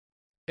forces."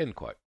 End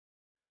quote.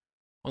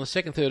 On the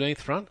 2nd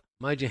 13th front,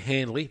 Major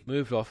Handley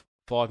moved off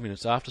 5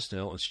 minutes after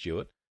Snell and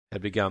Stewart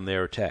had begun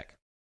their attack.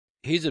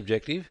 His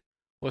objective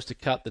was to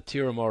cut the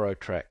Tiramoro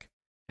track,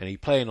 and he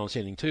planned on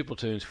sending 2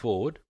 platoons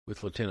forward,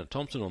 with Lieutenant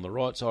Thompson on the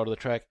right side of the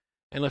track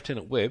and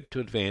Lieutenant Webb to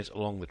advance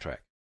along the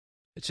track.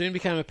 It soon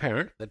became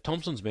apparent that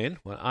Thompson's men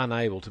were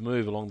unable to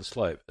move along the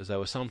slope, as they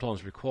were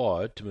sometimes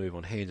required to move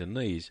on hands and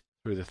knees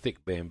through the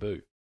thick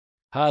bamboo.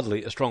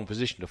 Hardly a strong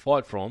position to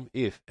fight from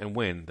if and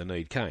when the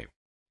need came.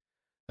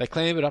 They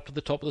clambered up to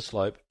the top of the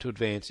slope to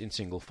advance in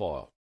single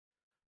file.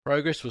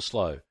 Progress was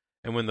slow,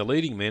 and when the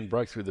leading men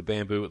broke through the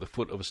bamboo at the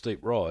foot of a steep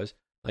rise,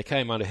 they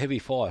came under heavy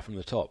fire from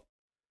the top.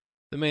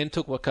 The men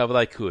took what cover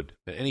they could,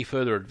 but any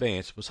further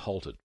advance was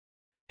halted.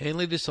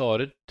 Handley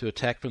decided to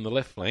attack from the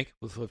left flank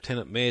with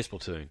Lieutenant Mayor's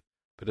platoon,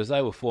 but as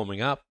they were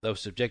forming up, they were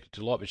subjected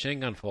to light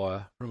machine gun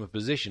fire from a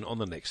position on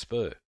the next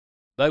spur.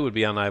 They would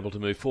be unable to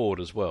move forward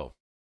as well.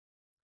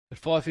 At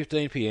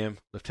 5:15 p.m,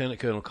 Lieutenant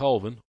Colonel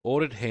Colvin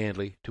ordered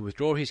Handley to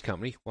withdraw his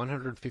company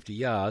 150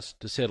 yards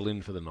to settle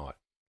in for the night,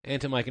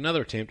 and to make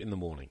another attempt in the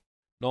morning.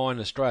 9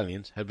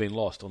 Australians had been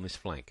lost on this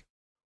flank.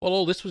 While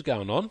all this was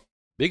going on,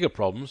 bigger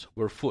problems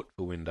were afoot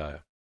for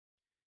Windayer.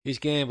 His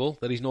gamble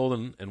that his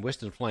northern and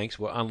western flanks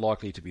were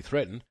unlikely to be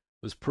threatened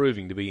was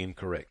proving to be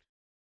incorrect.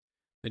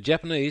 The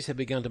Japanese had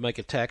begun to make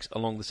attacks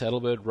along the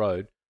Saddlebird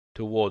Road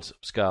towards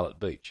Scarlet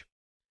Beach.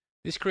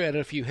 This created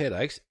a few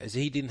headaches, as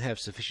he didn't have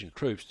sufficient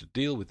troops to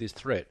deal with this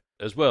threat,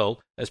 as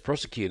well as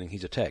prosecuting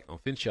his attack on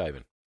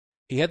Finschhafen.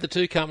 He had the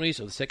 2 companies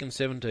of the 2nd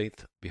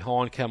 17th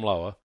behind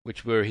Kamloa,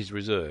 which were his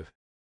reserve,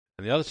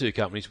 and the other 2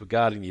 companies were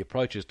guarding the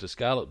approaches to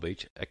Scarlet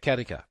Beach at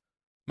Katika.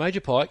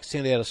 Major Pike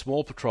sent out a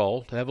small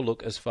patrol to have a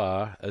look as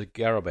far as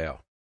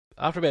Garabau.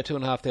 After about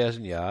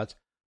 2,500 yards,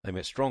 they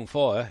met strong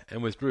fire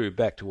and withdrew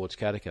back towards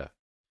Katika.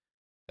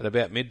 At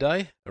about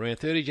midday, around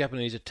 30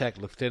 Japanese attacked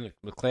Lieutenant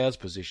McLeod's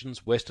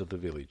positions west of the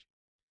village.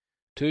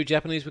 2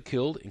 Japanese were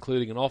killed,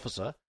 including an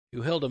officer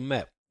who held a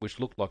map which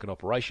looked like an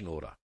operation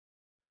order.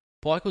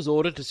 Pike was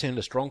ordered to send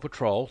a strong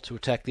patrol to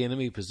attack the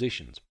enemy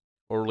positions,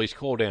 or at least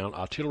call down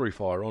artillery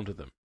fire onto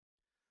them.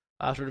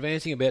 After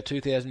advancing about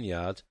 2,000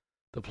 yards,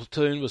 the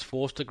platoon was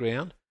forced to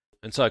ground,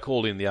 and so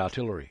called in the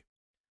artillery.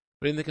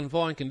 But in the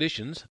confined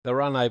conditions, they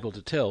were unable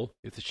to tell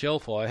if the shell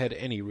fire had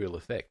any real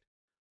effect.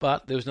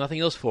 But there was nothing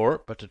else for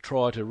it but to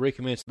try to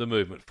recommence the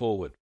movement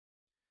forward.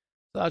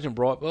 Sergeant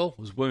Brightwell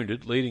was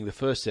wounded leading the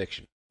first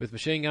section. With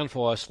machine gun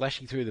fire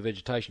slashing through the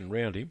vegetation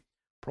around him,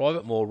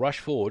 Private Moore rushed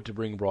forward to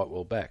bring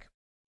Brightwell back.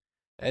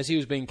 As he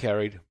was being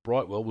carried,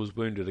 Brightwell was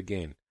wounded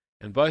again,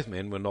 and both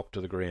men were knocked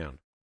to the ground.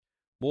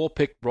 Moore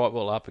picked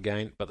Brightwell up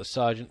again, but the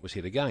sergeant was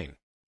hit again,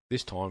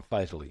 this time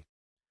fatally.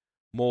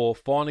 Moore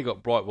finally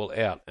got Brightwell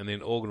out and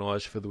then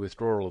organised for the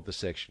withdrawal of the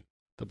section.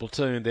 The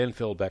platoon then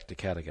fell back to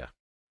Katika.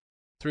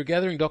 Through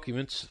gathering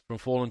documents from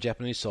fallen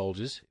Japanese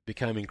soldiers, it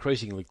became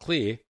increasingly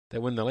clear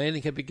that when the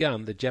landing had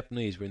begun, the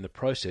Japanese were in the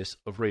process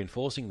of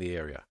reinforcing the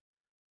area.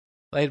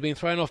 They had been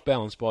thrown off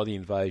balance by the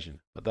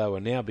invasion, but they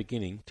were now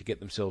beginning to get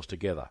themselves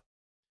together.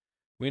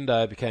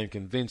 Windayer became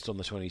convinced on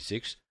the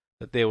 26th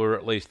that there were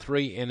at least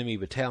 3 enemy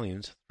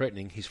battalions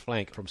threatening his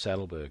flank from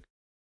Saddleburg.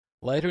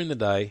 Later in the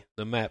day,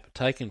 the map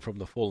taken from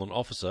the fallen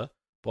officer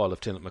by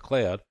Lieutenant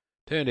McLeod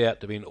turned out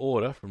to be an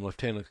order from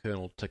Lieutenant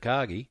Colonel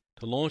Takagi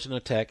to launch an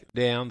attack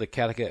down the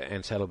Katika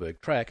and Saddleburg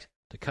tracks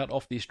to cut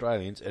off the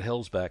Australians at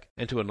Hellsback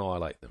and to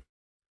annihilate them.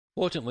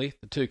 Fortunately,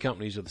 the 2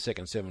 companies of the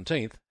 2nd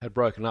 17th had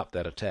broken up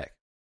that attack.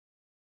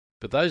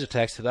 But those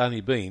attacks had only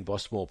been by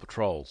small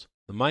patrols.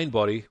 The main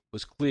body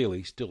was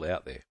clearly still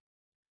out there.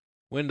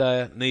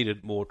 Windayer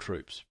needed more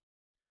troops.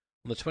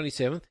 On the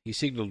 27th, he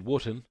signalled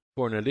Wootton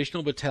for an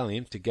additional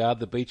battalion to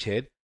guard the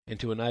beachhead and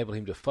to enable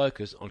him to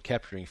focus on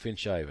capturing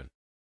Finschhafen.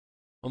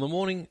 On the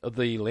morning of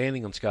the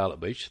landing on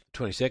Scarlet Beach, the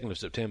 22nd of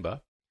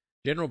September,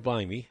 General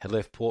Blamey had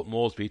left Port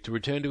Moresby to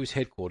return to his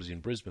headquarters in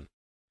Brisbane.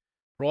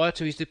 Prior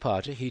to his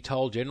departure, he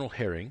told General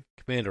Herring,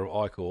 commander of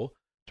I Corps,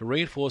 to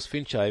reinforce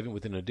Finschhafen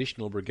with an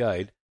additional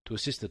brigade to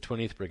assist the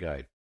 20th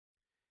Brigade.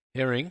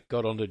 Herring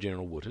got on to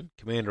General Wootton,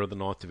 commander of the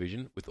 9th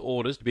Division, with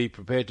orders to be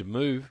prepared to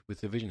move with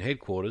division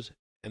headquarters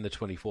and the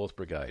 24th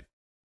Brigade.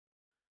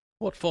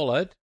 What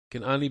followed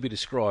can only be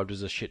described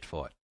as a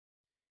shitfight.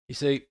 You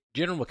see,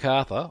 General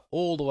MacArthur,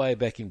 all the way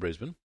back in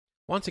Brisbane,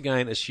 once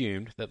again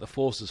assumed that the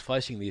forces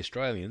facing the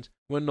Australians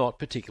were not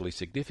particularly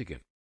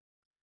significant.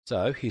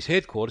 So his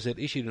headquarters had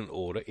issued an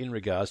order in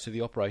regards to the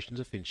operations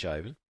of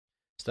Finschhafen,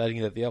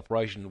 stating that the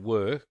operation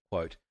were,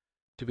 quote,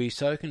 to be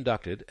so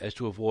conducted as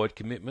to avoid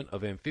commitment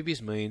of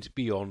amphibious means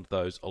beyond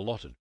those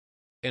allotted,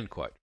 end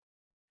quote.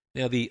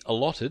 Now, the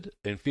allotted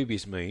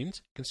amphibious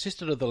means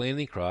consisted of the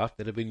landing craft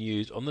that had been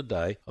used on the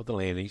day of the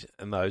landings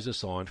and those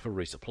assigned for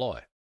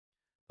resupply.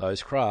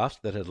 Those crafts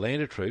that had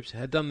landed troops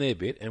had done their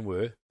bit and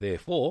were,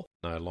 therefore,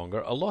 no longer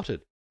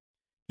allotted.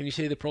 Can you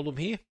see the problem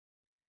here?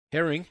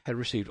 Herring had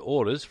received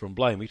orders from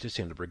Blamey to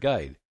send a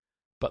brigade,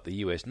 but the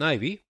US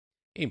Navy,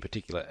 in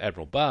particular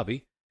Admiral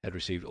Barbey, had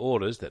received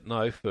orders that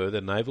no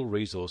further naval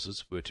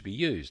resources were to be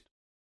used.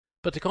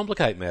 But to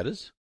complicate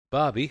matters,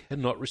 Barbey had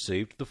not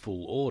received the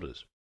full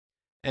orders.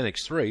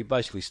 Annex 3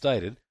 basically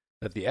stated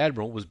that the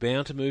Admiral was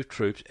bound to move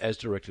troops as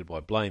directed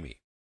by Blamey,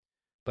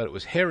 but it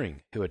was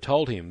Herring who had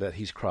told him that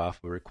his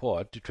craft were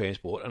required to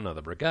transport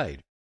another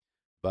brigade.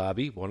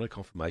 Barbey wanted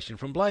confirmation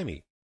from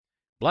Blamey.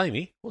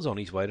 Blamey was on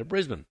his way to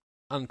Brisbane,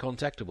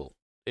 uncontactable.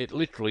 It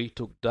literally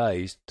took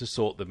days to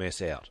sort the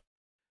mess out.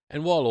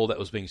 And while all that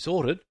was being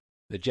sorted,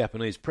 the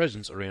Japanese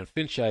presence around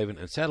Finschhafen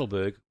and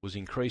Saddleburg was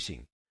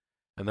increasing,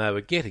 and they were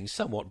getting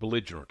somewhat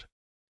belligerent.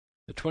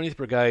 The 20th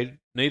Brigade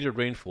needed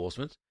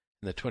reinforcements,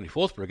 and the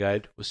 24th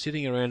Brigade was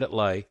sitting around at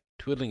Lae,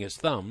 twiddling its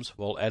thumbs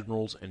while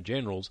admirals and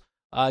generals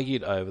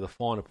argued over the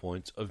finer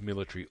points of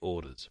military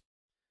orders.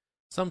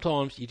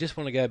 Sometimes you just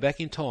want to go back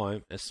in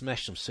time and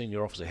smash some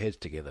senior officer heads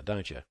together,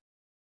 don't you?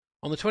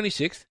 On the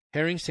 26th,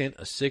 Herring sent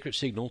a secret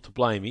signal to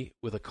Blamey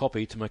with a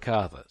copy to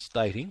MacArthur,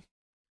 stating,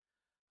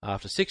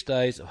 after 6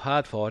 days of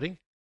hard fighting,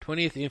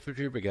 20th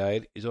Infantry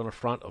Brigade is on a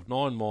front of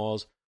 9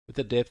 miles with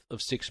a depth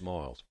of 6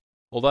 miles.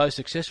 Although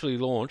successfully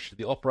launched,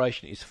 the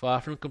operation is far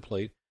from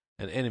complete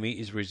and enemy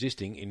is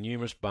resisting in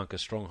numerous bunker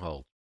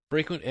strongholds.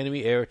 Frequent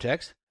enemy air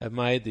attacks have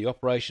made the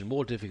operation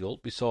more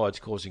difficult besides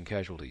causing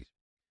casualties.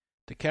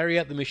 To carry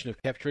out the mission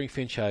of capturing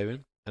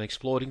Finschhafen and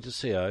exploiting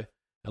Teseo,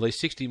 at least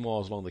 60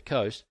 miles along the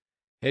coast,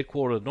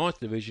 headquartered 9th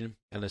Division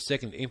and the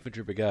 2nd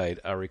Infantry Brigade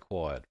are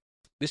required.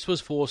 This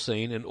was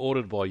foreseen and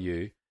ordered by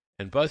you,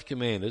 and both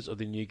commanders of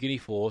the New Guinea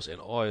Force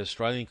and I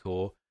Australian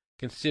Corps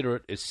consider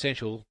it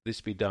essential this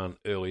be done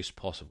earliest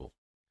possible.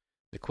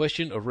 The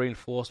question of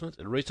reinforcements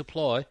and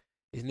resupply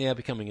is now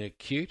becoming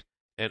acute,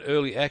 and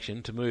early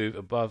action to move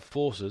above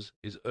forces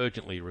is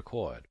urgently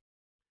required.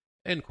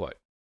 End quote.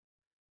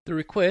 The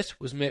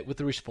request was met with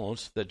the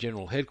response that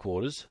General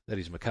Headquarters, that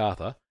is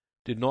MacArthur,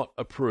 did not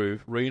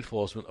approve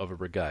reinforcement of a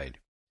brigade,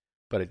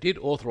 but it did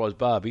authorise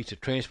Barbey to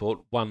transport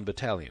 1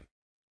 battalion.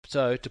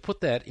 So, to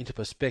put that into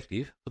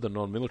perspective for the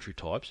non-military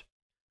types,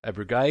 a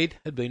brigade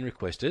had been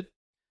requested,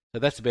 so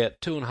that's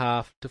about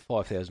 2,500 to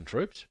 5,000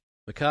 troops.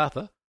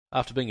 MacArthur,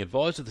 after being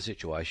advised of the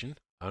situation,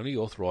 only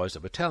authorised a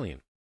battalion.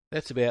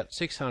 That's about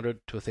 600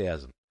 to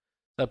 1,000,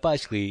 so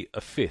basically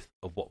a fifth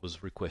of what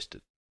was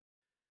requested.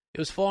 It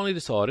was finally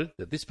decided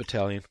that this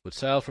battalion would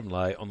sail from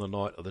Lae on the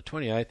night of the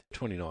 28th to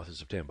 29th of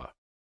September.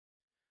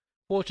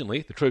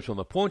 Fortunately, the troops on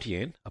the pointy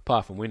end,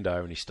 apart from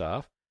Window and his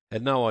staff,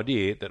 had no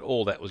idea that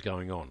all that was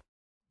going on.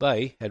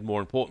 They had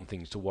more important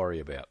things to worry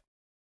about.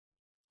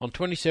 On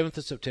 27th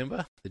of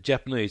September, the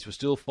Japanese were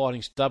still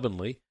fighting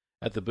stubbornly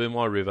at the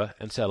Bumai River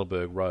and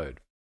Saddleburg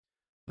Road.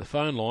 The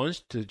phone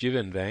lines to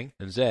Jivenvang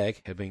and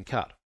Zag had been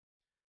cut.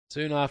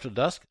 Soon after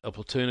dusk, a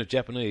platoon of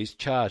Japanese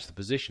charged the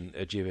position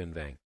at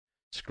Jivenvang,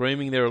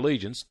 screaming their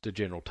allegiance to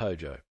General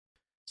Tojo.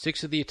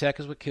 6 of the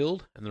attackers were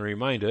killed and the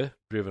remainder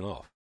driven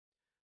off.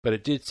 But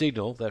it did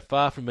signal that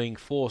far from being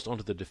forced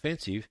onto the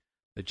defensive,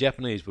 the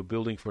Japanese were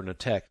building for an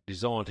attack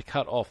designed to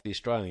cut off the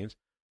Australians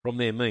from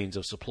their means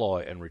of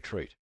supply and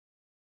retreat.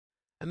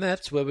 And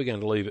that's where we're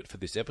going to leave it for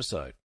this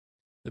episode.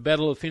 The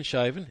Battle of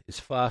Finschhafen is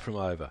far from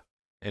over,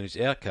 and its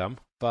outcome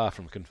far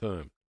from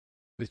confirmed.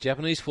 With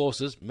Japanese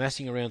forces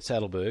massing around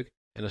Saddleburg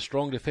and a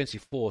strong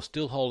defensive force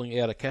still holding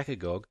out at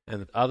Kakagog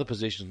and other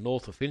positions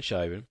north of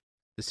Finschhafen,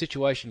 the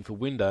situation for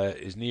Windayer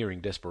is nearing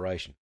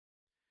desperation.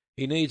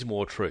 He needs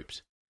more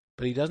troops,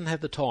 but he doesn't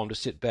have the time to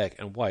sit back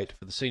and wait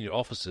for the senior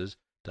officers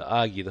to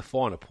argue the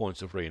finer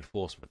points of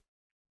reinforcement.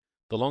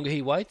 The longer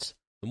he waits,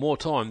 the more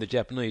time the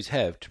Japanese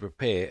have to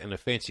prepare an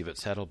offensive at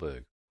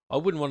Saddleburg. I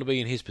wouldn't want to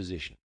be in his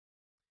position.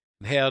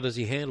 And how does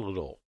he handle it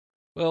all?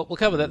 Well, we'll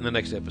cover that in the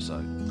next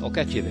episode. I'll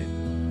catch you then.